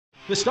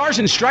The Stars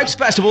and Stripes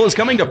Festival is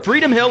coming to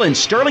Freedom Hill in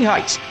Sterling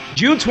Heights,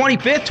 June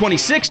 25th,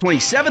 26th,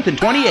 27th, and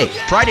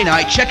 28th. Friday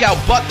night, check out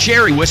Buck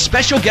Cherry with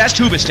special guest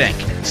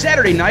Hoobastank.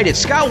 Saturday night, it's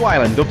Scott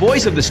Weiland, the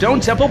voice of the Stone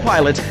Temple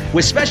Pilots,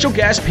 with special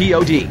guest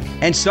P.O.D.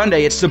 And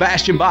Sunday, it's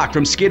Sebastian Bach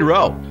from Skid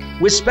Row,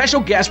 with special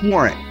guest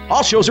Warrant.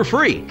 All shows are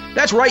free.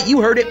 That's right, you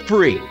heard it,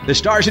 free. The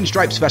Stars and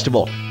Stripes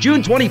Festival,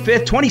 June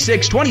 25th,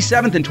 26th,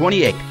 27th, and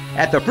 28th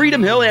at the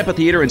Freedom Hill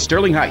Amphitheater in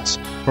Sterling Heights.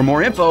 For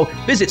more info,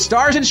 visit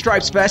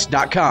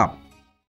starsandstripesfest.com.